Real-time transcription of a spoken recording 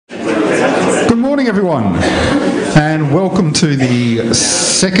morning, everyone, and welcome to the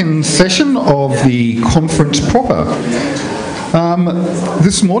second session of the conference proper.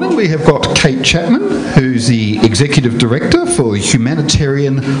 This morning we have got Kate Chapman, who's the Executive Director for the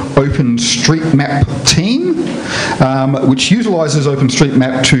Humanitarian OpenStreetMap Team, which utilises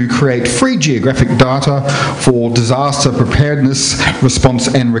OpenStreetMap to create free geographic data for disaster preparedness,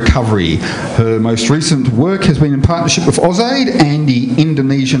 response and recovery. Her most recent work has been in partnership with AusAid and the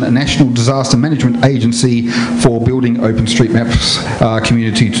Indonesian National Disaster Management Agency for building OpenStreetMap's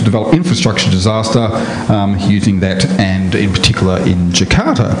community to develop infrastructure disaster using that, and in particular in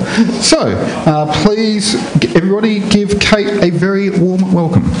Jakarta. So please everybody give Kate a very warm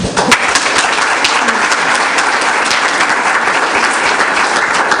welcome.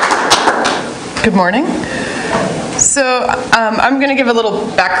 Good morning. So I'm going to give a little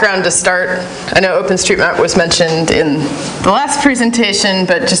background to start. I know OpenStreetMap was mentioned in the last presentation,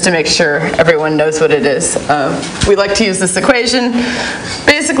 but just to make sure everyone knows what it is. We like to use this equation.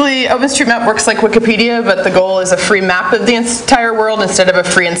 Basically, OpenStreetMap works like Wikipedia, but the goal is a free map of the entire world instead of a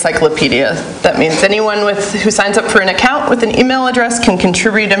free encyclopedia. That means anyone who signs up for an account with an email address can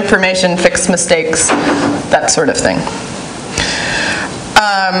contribute information, fix mistakes, that sort of thing.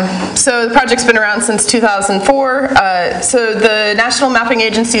 So the project's been around since 2004. So the National Mapping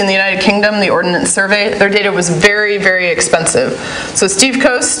Agency in the United Kingdom, the Ordnance Survey, their data was very, very expensive. So Steve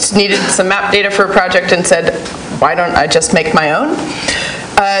Coast needed some map data for a project and said, why don't I just make my own?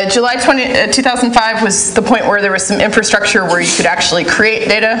 July 2005 was the point where there was some infrastructure where you could actually create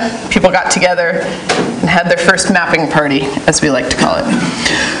data. People got together and had their first mapping party, as we like to call it.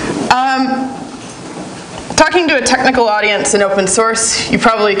 Talking to a technical audience in open source, you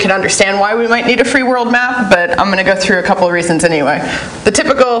probably can understand why we might need a free world map, but I'm going to go through a couple of reasons anyway. The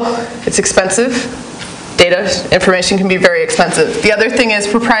typical, it's expensive. Data, information can be very expensive. The other thing is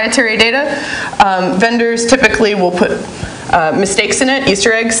proprietary data. Vendors typically will put mistakes in it,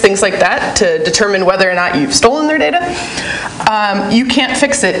 Easter eggs, things like that, to determine whether or not you've stolen their data. You can't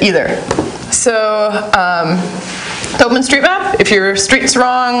fix it either. So, OpenStreetMap, if your street's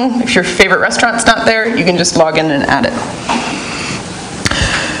wrong, if your favorite restaurant's not there, you can just log in and add it.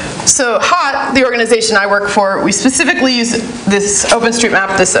 So HOT, the organization I work for, we specifically use this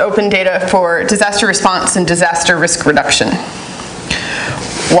OpenStreetMap, this open data, for disaster response and disaster risk reduction.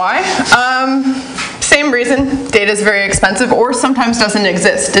 Why? Same reason. Data is very expensive or sometimes doesn't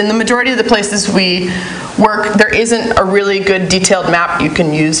exist. In the majority of the places we work, there isn't a really good detailed map you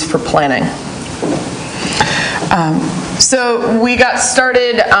can use for planning. So we got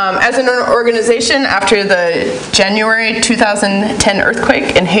started as an organization after the January 2010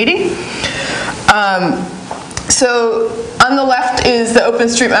 earthquake in Haiti. So on the left is the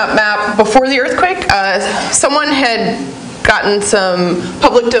OpenStreetMap map before the earthquake. Someone had gotten some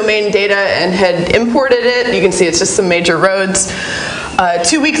public domain data and had imported it. You can see it's just some major roads.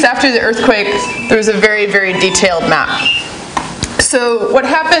 2 weeks after the earthquake, there was a very, very detailed map. So what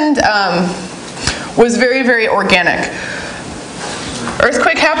happened was very, very organic.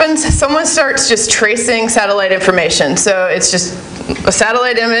 Earthquake happens, someone starts just tracing satellite information. So it's just a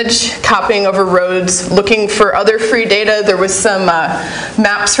satellite image, copying over roads, looking for other free data. There was some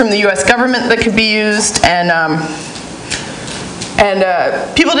maps from the US government that could be used, and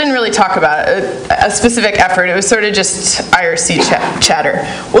people didn't really talk about it, a specific effort. It was sort of just IRC chatter.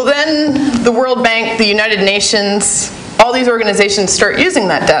 Well, then the World Bank, the United Nations, all these organizations start using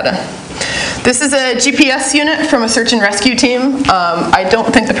that data. This is a GPS unit from a search and rescue team. I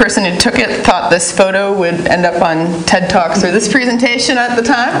don't think the person who took it thought this photo would end up on TED Talks or this presentation at the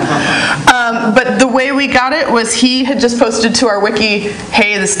time. But the way we got it was he had just posted to our wiki,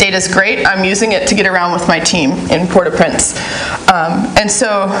 hey, this data's great. I'm using it to get around with my team in Port-au-Prince. And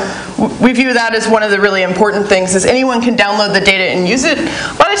so we view that as one of the really important things, is anyone can download the data and use it.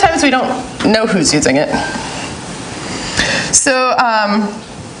 A lot of times we don't know who's using it. So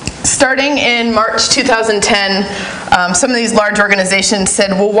starting in March 2010, some of these large organizations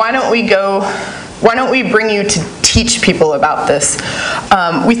said, well, why don't we bring you to teach people about this?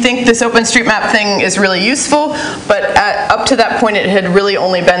 We think this OpenStreetMap thing is really useful, but up to that point it had really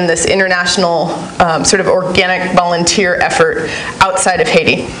only been this international sort of organic volunteer effort outside of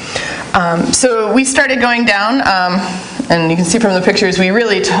Haiti. So we started going down, and you can see from the pictures, we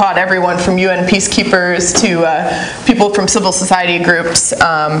really taught everyone from UN peacekeepers to people from civil society groups,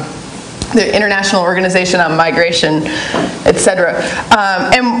 the International Organization on Migration, etc.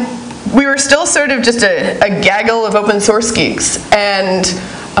 And we were still sort of just a gaggle of open source geeks. And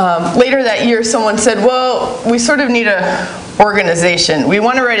later that year, someone said, well, we sort of need an organization. We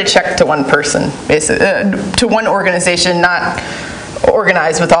want to write a check to one person, basically, to one organization, not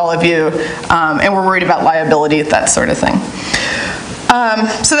organize with all of you, and we're worried about liability, that sort of thing.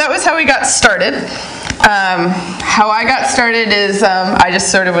 So that was how we got started. How I got started is I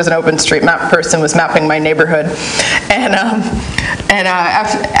just sort of was an OpenStreetMap person, was mapping my neighborhood, and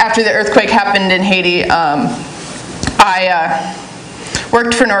after the earthquake happened in Haiti, I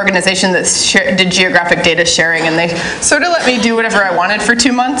worked for an organization that did geographic data sharing, and they sort of let me do whatever I wanted for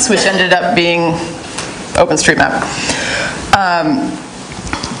 2 months, which ended up being OpenStreetMap.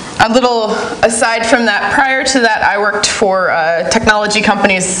 A little aside from that, prior to that, I worked for technology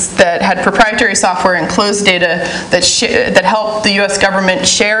companies that had proprietary software and closed data that helped the US government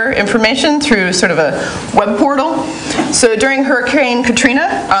share information through sort of a web portal. So during Hurricane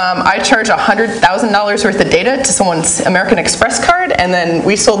Katrina, I charged $100,000 worth of data to someone's American Express card, and then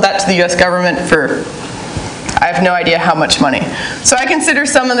we sold that to the US government for, I have no idea how much money. So I consider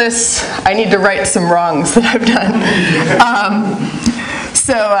some of this, I need to right some wrongs that I've done.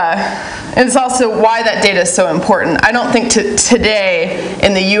 It's also why that data is so important. I don't think today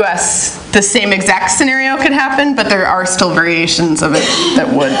in the US the same exact scenario could happen, but there are still variations of it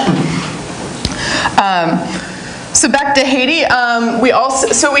that would. So back to Haiti, we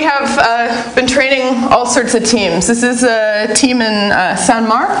have been training all sorts of teams. This is a team in Saint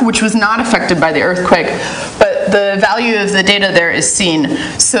Marc, which was not affected by the earthquake, but the value of the data there is seen.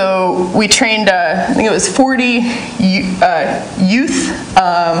 So we trained, I think it was 40 youth,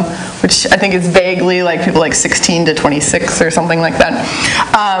 which I think is vaguely like people like 16 to 26 or something like that.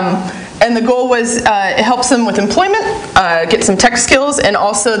 And the goal was it helps them with employment, get some tech skills, and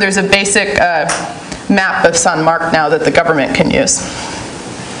also there's a basic map of Saint Marc now that the government can use.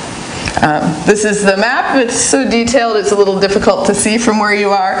 This is the map. It's so detailed it's a little difficult to see from where you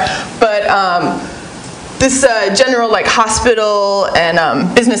are, but this general like hospital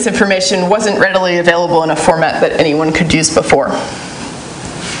and business information wasn't readily available in a format that anyone could use before.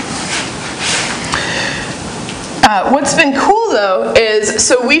 What's been cool though is,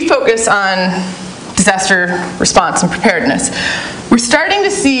 so we focus on disaster response and preparedness. We're starting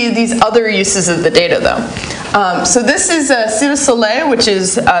to see these other uses of the data though. So this is Cité du Soleil, which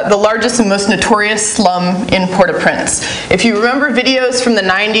is the largest and most notorious slum in Port-au-Prince. If you remember videos from the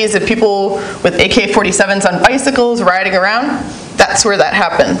 90s of people with AK-47s on bicycles riding around, that's where that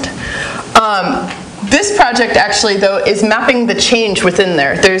happened. This project actually though is mapping the change within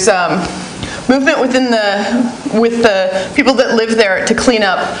there. There's movement with the people that live there to clean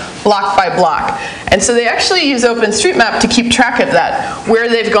up block by block. And so they actually use OpenStreetMap to keep track of that, where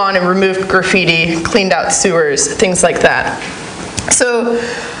they've gone and removed graffiti, cleaned out sewers, things like that. So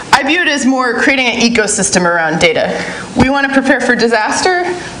I view it as more creating an ecosystem around data. We want to prepare for disaster,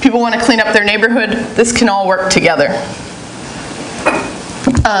 people want to clean up their neighborhood, this can all work together.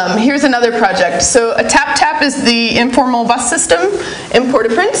 Here's another project. So a tap-tap is the informal bus system in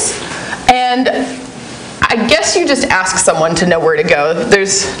Port-au-Prince. And I guess you just ask someone to know where to go.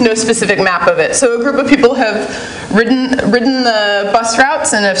 There's no specific map of it. So a group of people have ridden the bus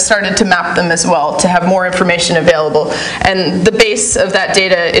routes and have started to map them as well to have more information available. And the base of that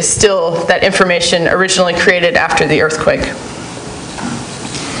data is still that information originally created after the earthquake.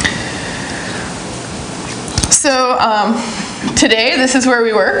 So today, this is where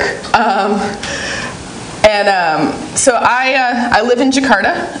we work. So I live in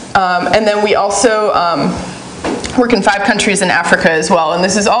Jakarta, and then we also work in 5 countries in Africa as well, and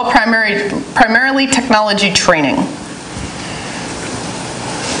this is all primarily technology training.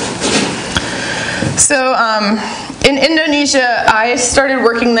 So in Indonesia, I started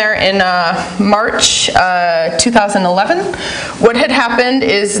working there in March 2011. What had happened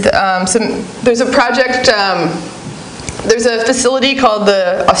is there's a project. There's a facility called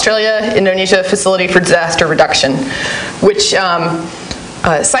the Australia-Indonesia Facility for Disaster Reduction, which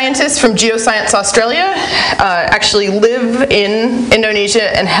scientists from Geoscience Australia actually live in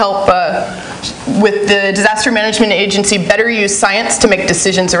Indonesia and help with the disaster management agency better use science to make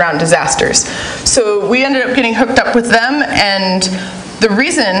decisions around disasters. So we ended up getting hooked up with them, and the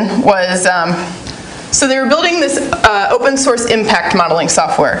reason was, so they were building this open source impact modeling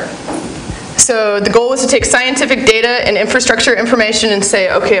software. So the goal was to take scientific data and infrastructure information and say,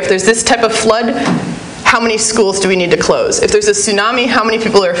 okay, if there's this type of flood, how many schools do we need to close? If there's a tsunami, how many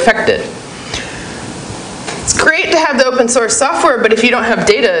people are affected? It's great to have the open source software, but if you don't have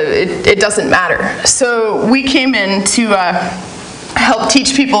data, it doesn't matter. So we came in to help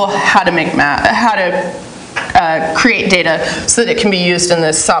teach people how to make create data so that it can be used in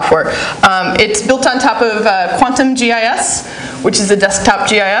this software. It's built on top of Quantum GIS, which is a desktop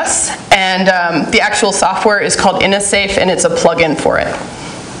GIS, and the actual software is called InnoSafe, and it's a plugin for it.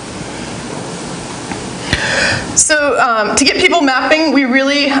 So to get people mapping, we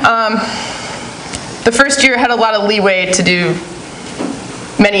really, the first year had a lot of leeway to do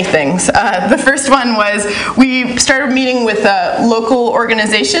many things. The first one was we started meeting with local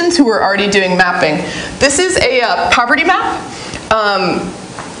organizations who were already doing mapping. This is a poverty map,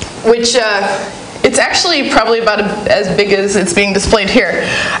 which it's actually probably about as big as it's being displayed here.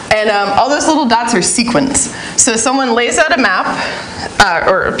 And all those little dots are sequence. So someone lays out a map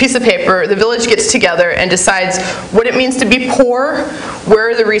or a piece of paper, the village gets together and decides what it means to be poor, where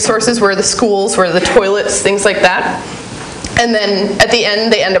are the resources, where are the schools, where are the toilets, things like that. And then at the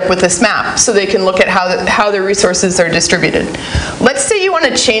end, they end up with this map, so they can look at how the resources are distributed. Let's say you want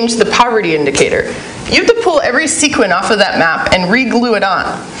to change the poverty indicator. You have to pull every sequin off of that map and re-glue it on.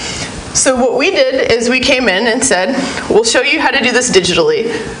 So what we did is we came in and said, we'll show you how to do this digitally.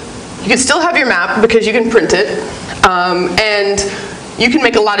 You can still have your map because you can print it, and you can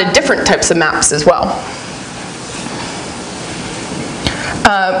make a lot of different types of maps as well.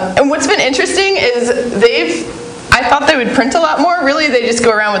 And what's been interesting is I thought they would print a lot more. Really, they just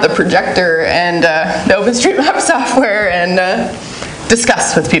go around with a projector and the OpenStreetMap software and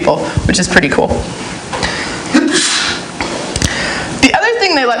discuss with people, which is pretty cool. The other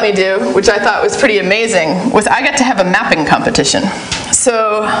thing they let me do, which I thought was pretty amazing, was I got to have a mapping competition.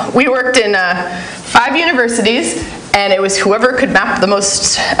 So we worked in 5 universities, and it was whoever could map the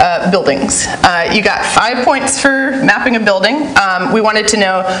most buildings. You got 5 points for mapping a building. We wanted to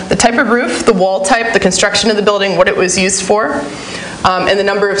know the type of roof, the wall type, the construction of the building, what it was used for, and the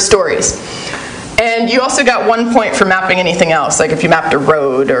number of stories. And you also got 1 point for mapping anything else, like if you mapped a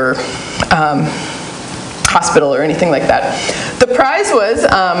road or hospital or anything like that. The prize was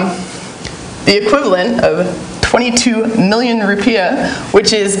the equivalent of 22 million rupiah,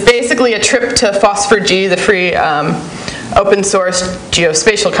 which is basically a trip to Phosphor-G, the free open source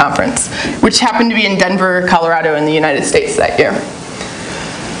geospatial conference, which happened to be in Denver, Colorado in the United States that year.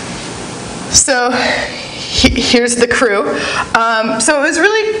 So here's the crew. So it was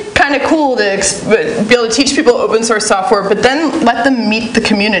really kind of cool to be able to teach people open source software, but then let them meet the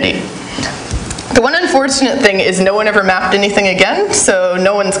community. The one unfortunate thing is no one ever mapped anything again, so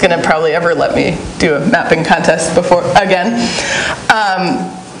no one's going to probably ever let me do a mapping contest again.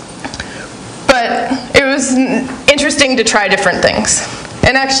 But it was interesting to try different things.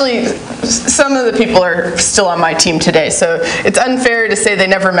 And actually, some of the people are still on my team today, so it's unfair to say they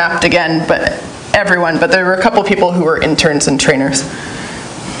never mapped again, but everyone. But there were a couple people who were interns and trainers.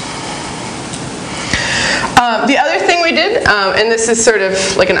 The other thing we did, and this is sort of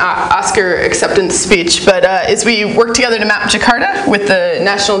like an Oscar acceptance speech, but is we worked together to map Jakarta with the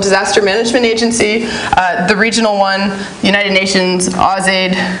National Disaster Management Agency, the regional one, the United Nations,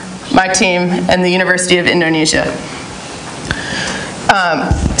 AusAid, my team, and the University of Indonesia.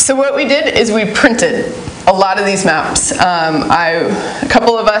 So what we did is we printed a lot of these maps. A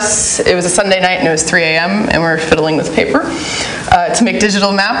couple of us, it was a Sunday night and it was 3 a.m. and we were fiddling with paper to make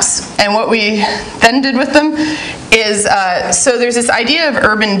digital maps. And what we then did with them is, so there's this idea of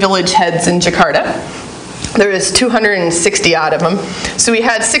urban village heads in Jakarta. There was 260 odd of them. So we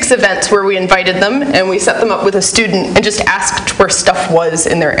had 6 events where we invited them and we set them up with a student and just asked where stuff was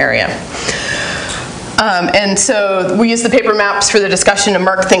in their area. And so we used the paper maps for the discussion to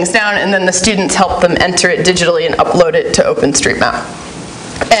mark things down, and then the students helped them enter it digitally and upload it to OpenStreetMap.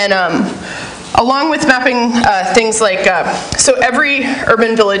 And along with mapping things like, so every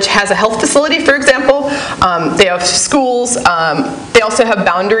urban village has a health facility, for example. They have schools. They also have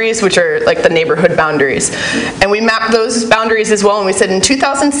boundaries, which are like the neighborhood boundaries. And we mapped those boundaries as well, and we said in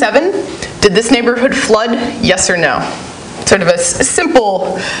 2007, did this neighborhood flood, yes or no? Sort of a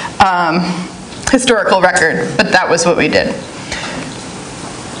simple historical record, but that was what we did.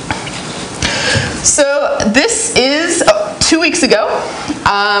 So this is 2 weeks ago.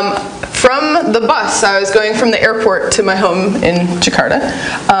 From the bus, I was going from the airport to my home in Jakarta.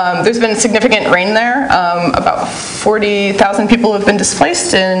 There's been significant rain there. About 40,000 people have been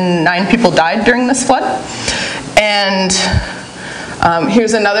displaced and 9 people died during this flood. And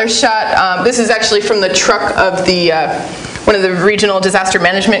here's another shot. This is actually from the truck of the one of the regional disaster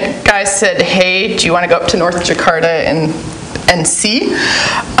management guys said, hey, do you want to go up to North Jakarta and see?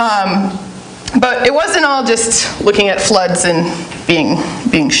 But it wasn't all just looking at floods and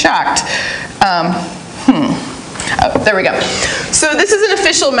being shocked. Oh, there we go. So this is an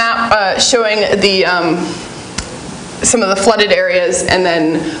official map showing the some of the flooded areas, and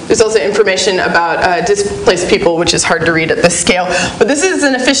then there's also information about displaced people, which is hard to read at this scale. But this is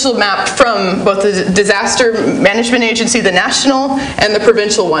an official map from both the Disaster Management Agency, the national, and the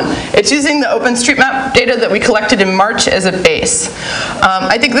provincial one. It's using the OpenStreetMap data that we collected in March as a base.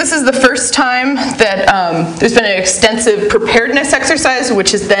 I think this is the first time that there's been an extensive preparedness exercise,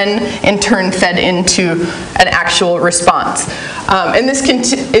 which is then in turn fed into an actual response. And this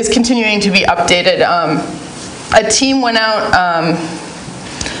is continuing to be updated. A team went out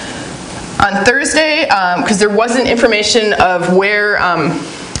on Thursday because there wasn't information of where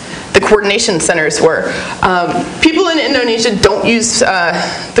the coordination centers were. People in Indonesia don't use,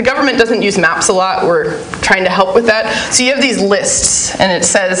 the government doesn't use maps a lot. We're trying to help with that. So you have these lists, and it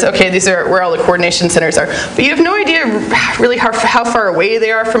says, okay, these are where all the coordination centers are. But you have no idea really how far away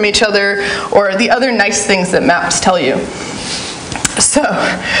they are from each other, or the other nice things that maps tell you. So,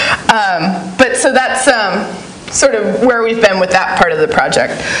 so that's sort of where we've been with that part of the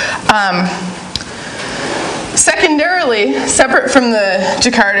project. Secondarily, separate from the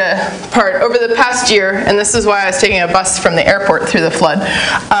Jakarta part, over the past year, and this is why I was taking a bus from the airport through the flood,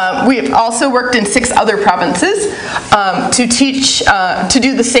 we've also worked in 6 other provinces to teach, to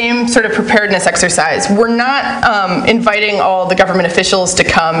do the same sort of preparedness exercise. We're not inviting all the government officials to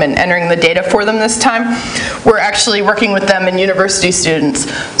come and entering the data for them this time. We're actually working with them and university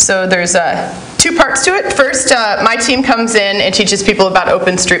students. So there's 2 parts to it. First, my team comes in and teaches people about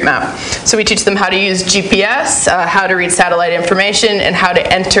OpenStreetMap. So we teach them how to use GPS, how to read satellite information, and how to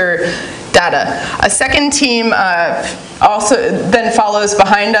enter data. A second team also then follows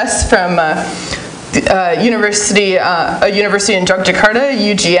behind us from a university in Yogyakarta,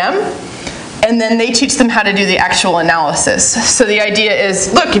 UGM. And then they teach them how to do the actual analysis. So the idea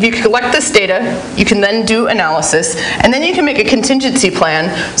is, look, if you collect this data, you can then do analysis, and then you can make a contingency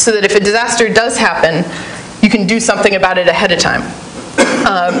plan so that if a disaster does happen, you can do something about it ahead of time.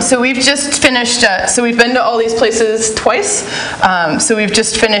 So we've just finished, so we've been to all these places twice. So we've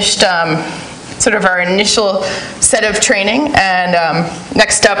just finished sort of our initial set of training, and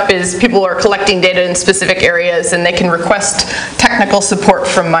next up is people are collecting data in specific areas, and they can request technical support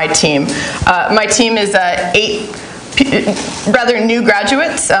from my team. My team is 8 rather new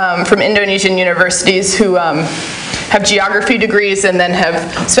graduates from Indonesian universities who have geography degrees and then have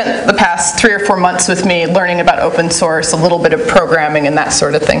spent the past 3 or 4 months with me learning about open source, a little bit of programming and that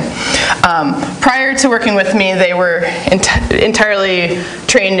sort of thing. Prior to working with me, they were entirely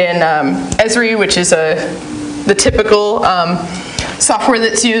trained in Esri, which is the typical software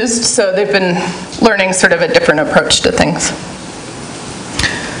that's used, so they've been learning sort of a different approach to things.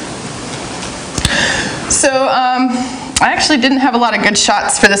 So I actually didn't have a lot of good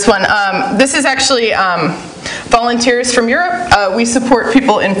shots for this one. This is actually volunteers from Europe. We support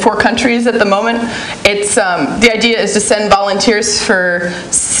people in 4 countries at the moment. It's the idea is to send volunteers for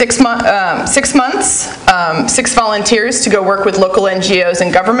 6 months, 6 volunteers to go work with local NGOs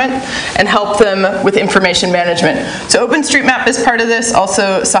and government and help them with information management. So OpenStreetMap is part of this,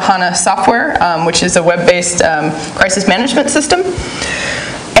 also Sahana Software, which is a web-based crisis management system.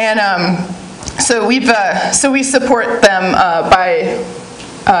 And so we support them by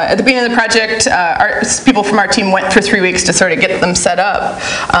at the beginning of the project, people from our team went for 3 weeks to sort of get them set up,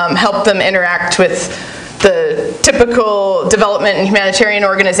 help them interact with the typical development and humanitarian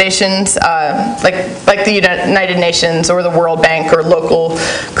organizations like the United Nations or the World Bank or local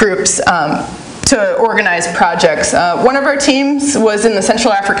groups to organize projects. One of our teams was in the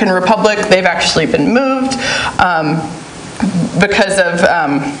Central African Republic. They've actually been moved because of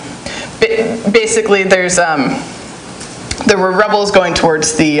basically there were rebels going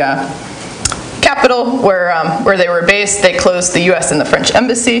towards the capital where they were based. They closed the US and the French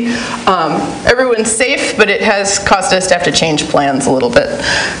embassy. Everyone's safe, but it has caused us to have to change plans a little bit.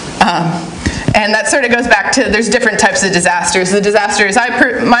 And that sort of goes back to there's different types of disasters. The disasters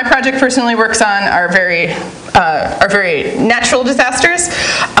my project personally works on are very natural disasters,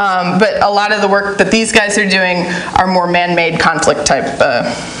 but a lot of the work that these guys are doing are more man-made conflict type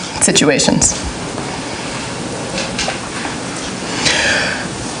situations.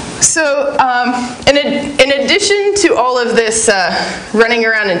 So in addition to all of this running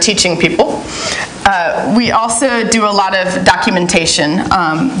around and teaching people, we also do a lot of documentation.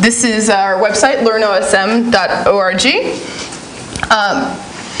 This is our website, learnosm.org.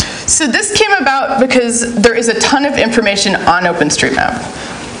 So this came about because there is a ton of information on OpenStreetMap.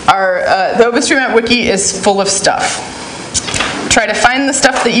 The OpenStreetMap wiki is full of stuff. Try to find the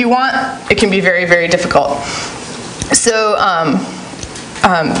stuff that you want, it can be very, very difficult. So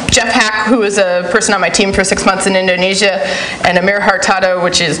Jeff Hack, who was a person on my team for 6 months in Indonesia, and Amir Hartado,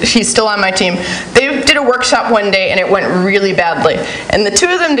 he's still on my team, they did a workshop one day and it went really badly. And the two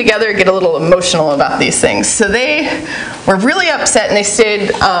of them together get a little emotional about these things. So they were really upset and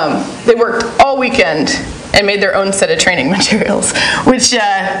they worked all weekend and made their own set of training materials, which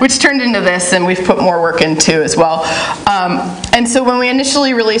turned into this, and we've put more work into as well. And so when we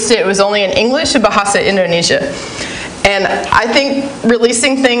initially released it, it was only in English and Bahasa Indonesia. And I think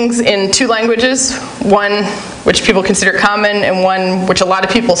releasing things in 2 languages, one which people consider common and one which a lot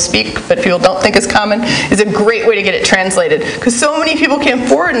of people speak but people don't think is common, is a great way to get it translated. Because so many people came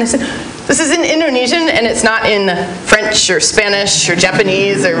forward and they said, this is in Indonesian and it's not in French or Spanish or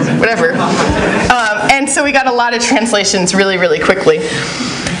Japanese or whatever. And so we got a lot of translations really, really quickly.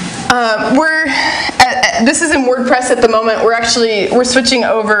 This is in WordPress at the moment. We're switching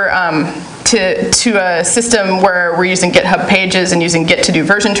over to a system where we're using GitHub Pages and using Git to do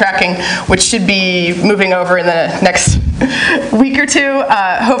version tracking, which should be moving over in the next week or two,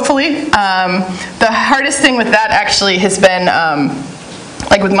 hopefully. The hardest thing with that actually has been,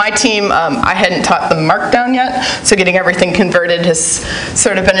 like with my team, I hadn't taught them Markdown yet, so getting everything converted has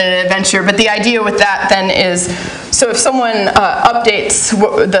sort of been an adventure. But the idea with that then is, so if someone updates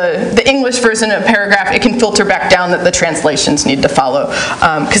the English version of a paragraph, it can filter back down that the translations need to follow,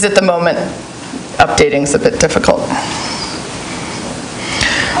 because at the moment, updating is a bit difficult.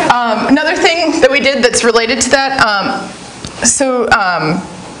 Another thing that we did that's related to that,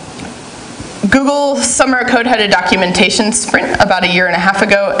 Google Summer of Code had a documentation sprint about 1.5 years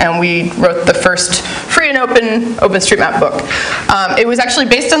ago, and we wrote the first free and open OpenStreetMap book. It was actually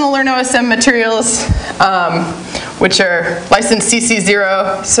based on the Learn OSM materials, which are licensed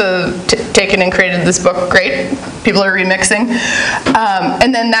CC0, so taken and created this book, great. People are remixing.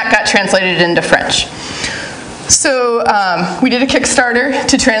 And then that got translated into French. So we did a Kickstarter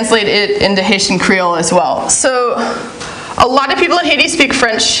to translate it into Haitian Creole as well. So a lot of people in Haiti speak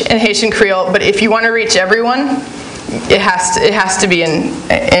French and Haitian Creole, but if you want to reach everyone, it has to be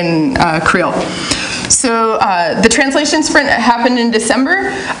in Creole. So the translation sprint happened in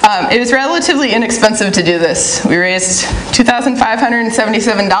December. It was relatively inexpensive to do this. We raised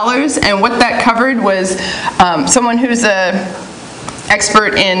 $2,577, and what that covered was someone who's an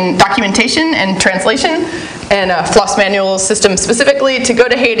expert in documentation and translation, and a floss manual system specifically to go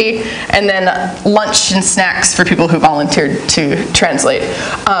to Haiti, and then lunch and snacks for people who volunteered to translate.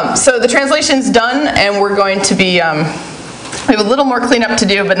 So the translation's done, and we're going to be, we have a little more cleanup to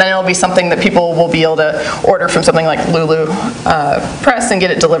do, but then it'll be something that people will be able to order from something like Lulu Press and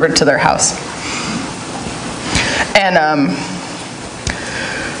get it delivered to their house.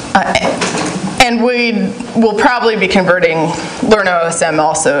 And we will probably be converting Learn OSM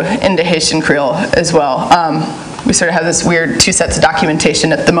also into Haitian Creole as well. We sort of have this weird 2 sets of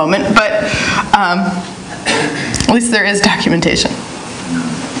documentation at the moment, but at least there is documentation.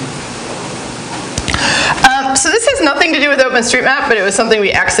 So this has nothing to do with OpenStreetMap, but it was something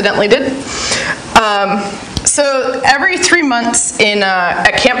we accidentally did. So every 3 months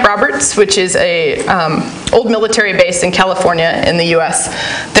at Camp Roberts, which is a old military base in California in the US,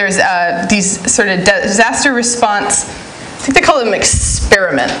 there's these sort of disaster response, I think they call them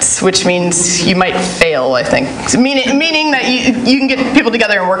experiments, which means you might fail, I think. Meaning that you can get people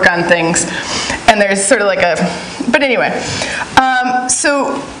together and work on things, and there's sort of like but anyway.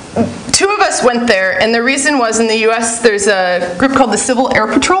 So 2 of us went there, and the reason was in the US there's a group called the Civil Air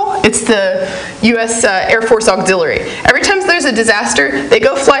Patrol. It's the US Air Force Auxiliary. Every time there's a disaster, they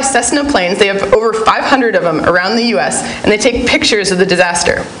go fly Cessna planes. They have over 500 of them around the US, and they take pictures of the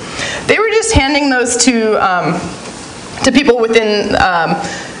disaster. They were just handing those to people within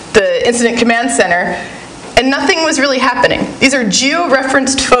the Incident Command Center, and nothing was really happening. These are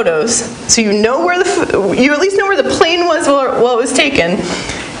geo-referenced photos, so you know where you at least know where the plane was while it was taken,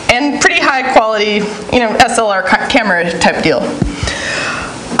 and pretty high quality, SLR camera type deal.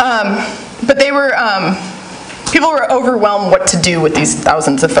 But they were, people were overwhelmed what to do with these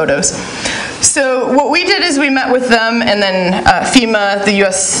thousands of photos. So what we did is we met with them and then FEMA, the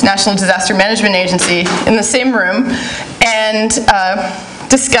US National Disaster Management Agency, in the same room, and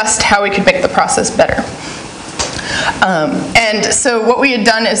discussed how we could make the process better. And so what we had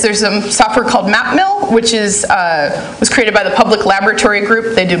done is there's some software called MapMill, which was created by the Public Laboratory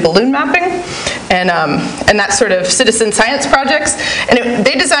Group. They do balloon mapping and that sort of citizen science projects. And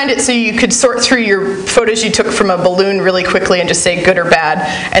they designed it so you could sort through your photos you took from a balloon really quickly and just say good or bad,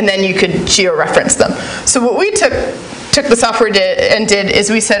 and then you could geo-reference them. So what we took the software did is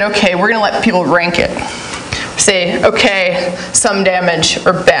we said, okay, we're going to let people rank it. Say, okay, some damage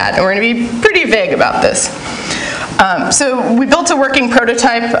or bad. And we're going to be pretty vague about this. So we built a working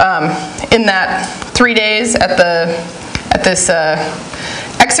prototype in that 3 days at this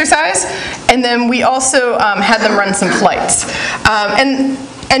exercise, and then we also had them run some flights.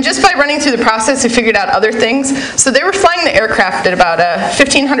 And just by running through the process, we figured out other things. So they were flying the aircraft at about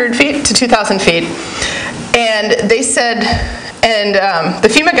 1,500 feet to 2,000 feet, and they said, and the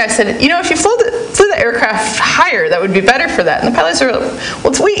FEMA guy said, you know, if you flew the aircraft higher, that would be better for that. And the pilots were like, well,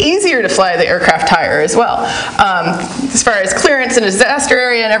 it's way easier to fly the aircraft higher as well, as far as clearance in a disaster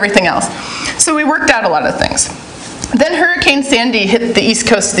area and everything else. So we worked out a lot of things. Then Hurricane Sandy hit the east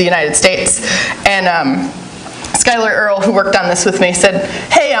coast of the United States, and Skylar Earle, who worked on this with me, said,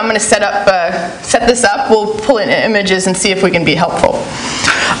 hey, I'm going to set this up. We'll pull in images and see if we can be helpful.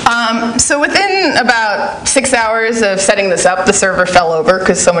 So within about 6 hours of setting this up, the server fell over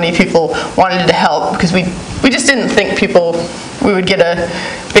because so many people wanted to help, because we just didn't think we would get a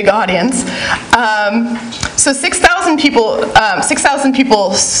big audience. So 6,000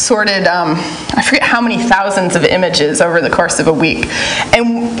 people sorted, I forget how many thousands of images over the course of a week.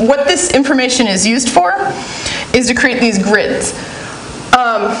 And what this information is used for is to create these grids.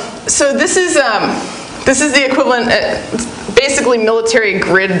 So this is the equivalent, basically military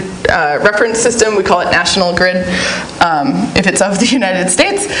grid reference system. We call it National Grid if it's of the United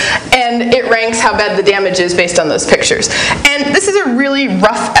States. And it ranks how bad the damage is based on those pictures. And this is a really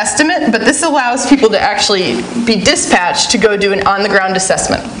rough estimate, but this allows people to actually be dispatched to go do an on-the-ground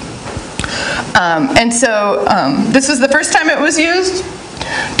assessment. And so this was the first time it was used.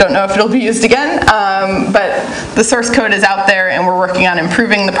 Don't know if it'll be used again, but the source code is out there, and we're working on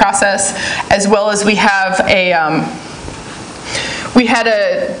improving the process, as well as we have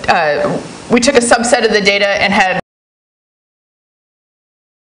we took a subset of the data and had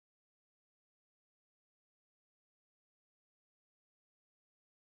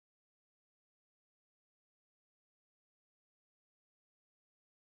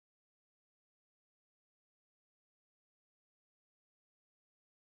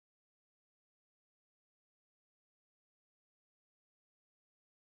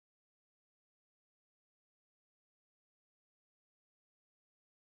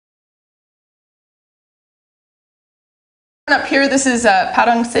up here. This is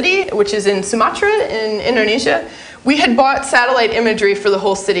Padang City, which is in Sumatra in Indonesia. We had bought satellite imagery for the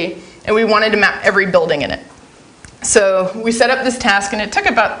whole city, and we wanted to map every building in it. So we set up this task, and it took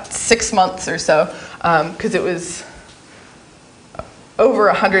about 6 months or so, because it was over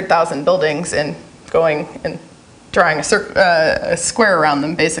 100,000 buildings and going and drawing a square around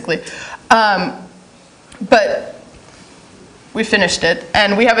them, basically. But we finished it,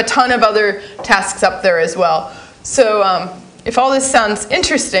 and we have a ton of other tasks up there as well. So if all this sounds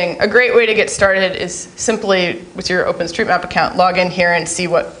interesting, a great way to get started is simply with your OpenStreetMap account, log in here and see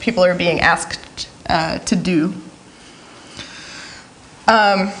what people are being asked to do.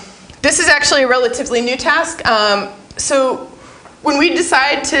 This is actually a relatively new task. So when we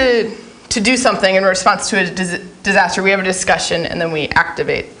decide to do something in response to a disaster, we have a discussion and then we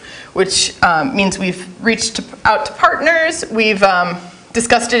activate, which means we've reached out to partners, we've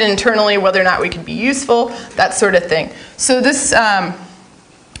discussed it internally, whether or not we could be useful, that sort of thing. So this, on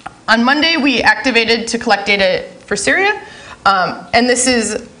Monday, we activated to collect data for Syria. And this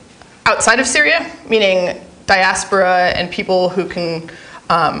is outside of Syria, meaning diaspora and people who can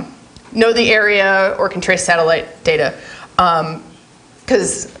know the area or can trace satellite data.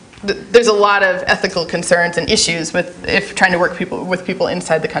 Because there's a lot of ethical concerns and issues with trying to work with people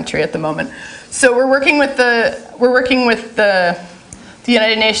inside the country at the moment. So we're working with the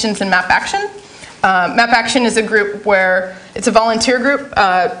United Nations and Map Action. Map Action is a group where it's a volunteer group,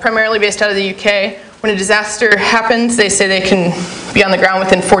 primarily based out of the UK. When a disaster happens, they say they can be on the ground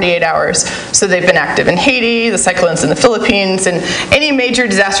within 48 hours. So they've been active in Haiti, the cyclones in the Philippines, and any major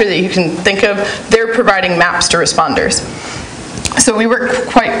disaster that you can think of, they're providing maps to responders. So we work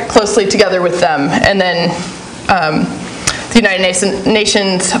quite closely together with them. And then the United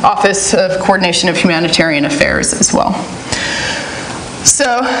Nations Office of Coordination of Humanitarian Affairs as well.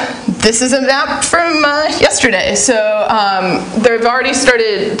 So this is a map from yesterday. So they've already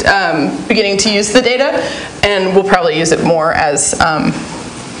started beginning to use the data, and we'll probably use it more as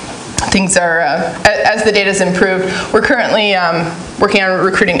things are, as the data's improved. We're currently working on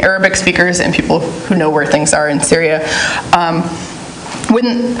recruiting Arabic speakers and people who know where things are in Syria.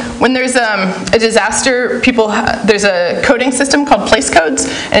 when there's a disaster, there's a coding system called place codes,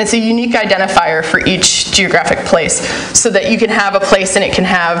 and it's a unique identifier for each geographic place, so that you can have a place and it can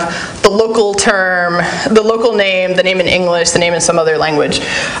have the local term, the local name, the name in English, the name in some other language.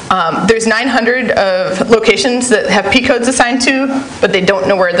 There's 900 of locations that have P codes assigned to, but they don't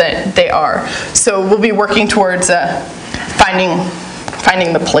know where they are. So we'll be working towards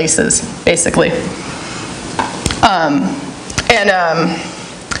finding the places, basically.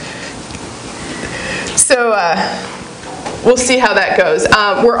 So we'll see how that goes.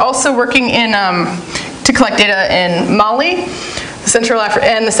 We're also working to collect data in Mali,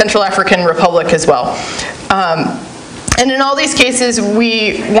 and the Central African Republic as well. And in all these cases,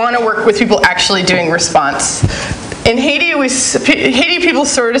 we want to work with people actually doing response. In Haiti, people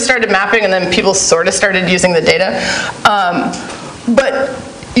sort of started mapping, and then people sort of started using the data. But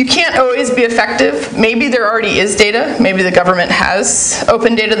you can't always be effective. Maybe there already is data. Maybe the government has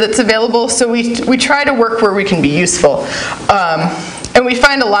open data that's available. So we try to work where we can be useful. And we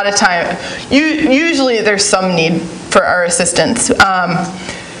find a lot of time, usually there's some need for our assistance.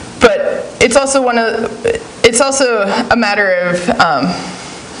 But it's also a matter of,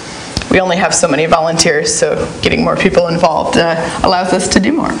 we only have so many volunteers, so getting more people involved allows us to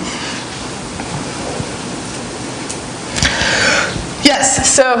do more.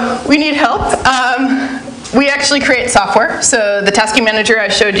 Yes, so we need help. We actually create software. So the tasking manager I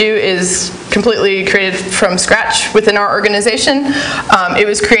showed you is completely created from scratch within our organization. It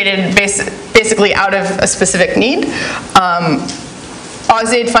was created basically out of a specific need.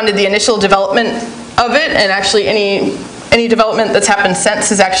 AusAid funded the initial development of it, and actually any development that's happened since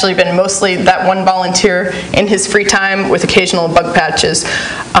has actually been mostly that one volunteer in his free time with occasional bug patches.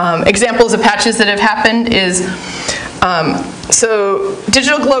 Examples of patches that have happened is, so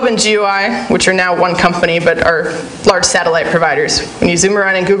Digital Globe and GUI, which are now one company but are large satellite providers. When you zoom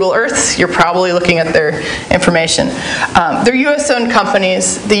around in Google Earth, you're probably looking at their information. They're US-owned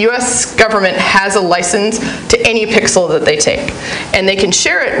companies. The US government has a license to any pixel that they take, and they can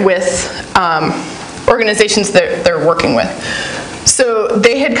share it with organizations that they're working with. So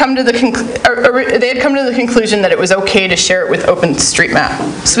they had come to the conclusion that it was okay to share it with OpenStreetMap.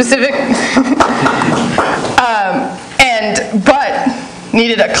 But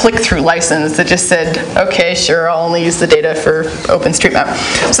needed a click-through license that just said, okay, sure, I'll only use the data for OpenStreetMap.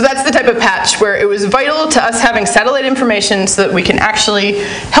 So that's the type of patch where it was vital to us having satellite information so that we can actually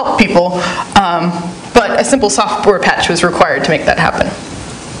help people, but a simple software patch was required to make that happen.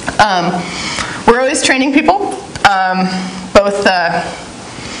 We're always training people, both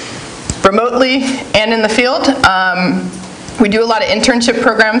remotely and in the field. We do a lot of internship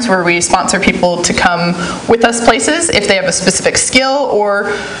programs where we sponsor people to come with us places if they have a specific skill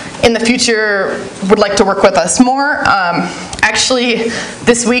or in the future would like to work with us more. Actually,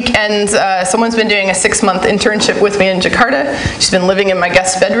 this weekend, someone's been doing a 6-month internship with me in Jakarta. She's been living in my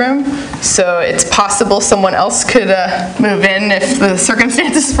guest bedroom, so it's possible someone else could move in if the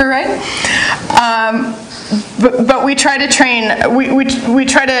circumstances were right. But we try to train. We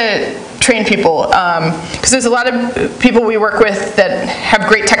try to train people because there's a lot of people we work with that have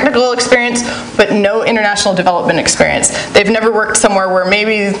great technical experience but no international development experience. They've never worked somewhere where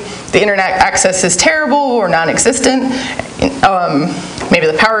maybe the internet access is terrible or non-existent. Maybe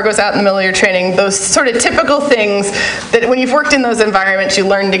the power goes out in the middle of your training. Those sort of typical things that when you've worked in those environments you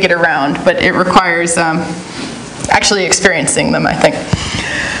learn to get around, but it requires actually experiencing them, I think.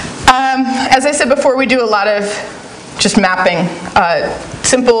 As I said before, we do a lot of just mapping.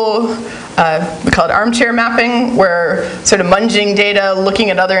 Simple, we call it armchair mapping, where sort of munging data, looking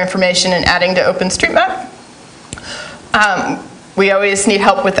at other information, and adding to OpenStreetMap. We always need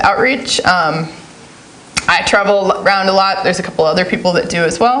help with outreach. I travel around a lot. There's a couple other people that do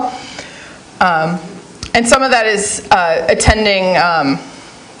as well. And some of that is attending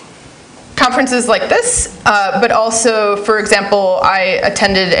conferences like this, but also, for example, I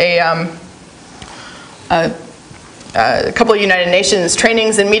attended a couple of United Nations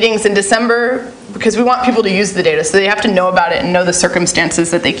trainings and meetings in December because we want people to use the data, so they have to know about it and know the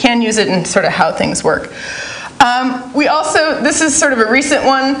circumstances that they can use it and sort of how things work. We also, this is sort of a recent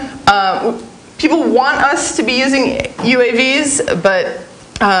one, people want us to be using UAVs, but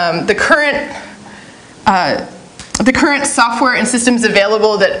the current software and systems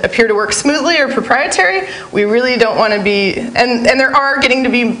available that appear to work smoothly are proprietary. We really don't want to be, and there are getting to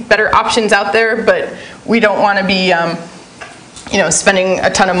be better options out there, but we don't want to be spending a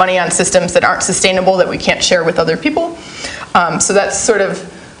ton of money on systems that aren't sustainable that we can't share with other people. So that's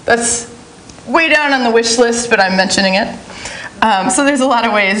way down on the wish list, but I'm mentioning it. So there's a lot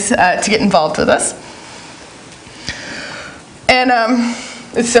of ways to get involved with us. And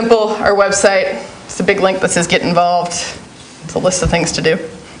it's simple, our website, it's a big link that says get involved. It's a list of things to do.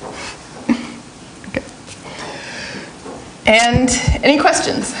 Okay. And any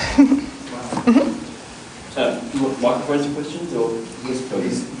questions? Microphones for questions, or yes,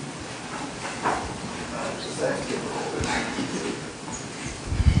 please.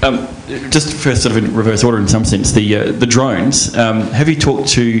 Just for sort of in reverse order in some sense, the drones. Have you talked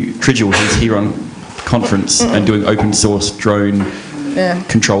to Tridgell, who's here on conference and doing open source drone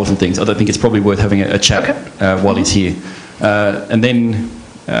controls and things? I don't think it's probably worth having a chat while he's here. And then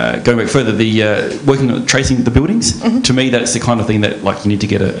going back further, the working on tracing the buildings. To me, that's the kind of thing that like you need to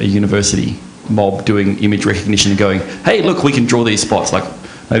get a university mob doing image recognition and going, hey, look, we can draw these spots. Like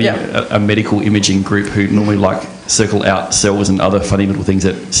maybe a medical imaging group who normally like circle out cells and other funny little things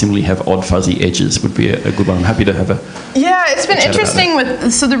that similarly have odd fuzzy edges would be a good one. I'm happy to have a it's been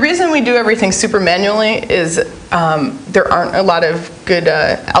interesting so the reason we do everything super manually is there aren't a lot of good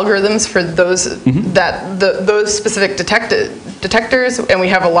algorithms for those those specific detectors, and we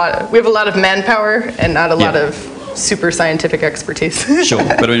have a lot of manpower and not a lot of super scientific expertise. Sure,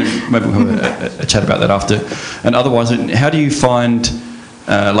 but maybe we'll have a chat about that after. And otherwise, how do you find,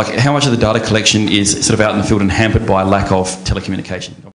 like, how much of the data collection is sort of out in the field and hampered by lack of telecommunication?